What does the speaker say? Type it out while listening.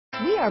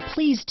We are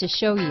pleased to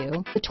show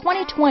you the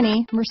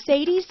 2020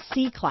 Mercedes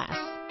C-Class.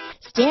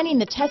 Standing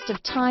the test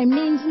of time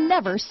means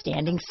never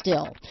standing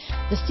still.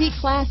 The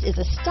C-Class is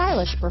a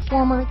stylish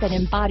performer that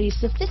embodies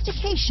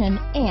sophistication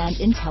and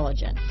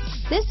intelligence.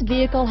 This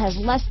vehicle has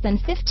less than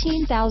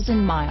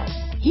 15,000 miles.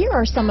 Here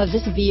are some of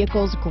this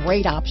vehicle's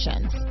great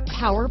options: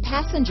 power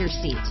passenger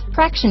seat,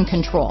 traction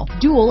control,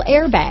 dual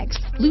airbags,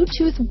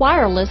 Bluetooth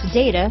wireless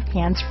data,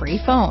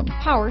 hands-free phone,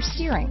 power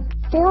steering,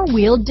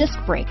 four-wheel disc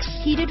brakes,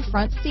 heated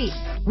front seats,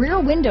 rear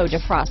window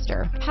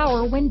defroster,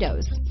 power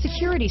windows,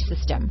 security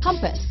system,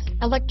 compass,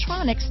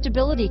 electronic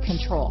stability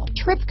control,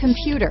 trip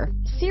computer,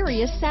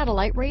 Sirius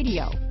satellite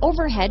radio,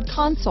 overhead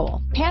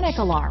console, panic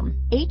alarm,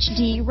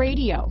 HD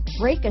radio,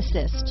 brake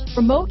assist,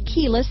 remote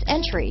keyless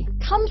entry.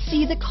 Come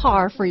see the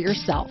car for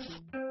yourself.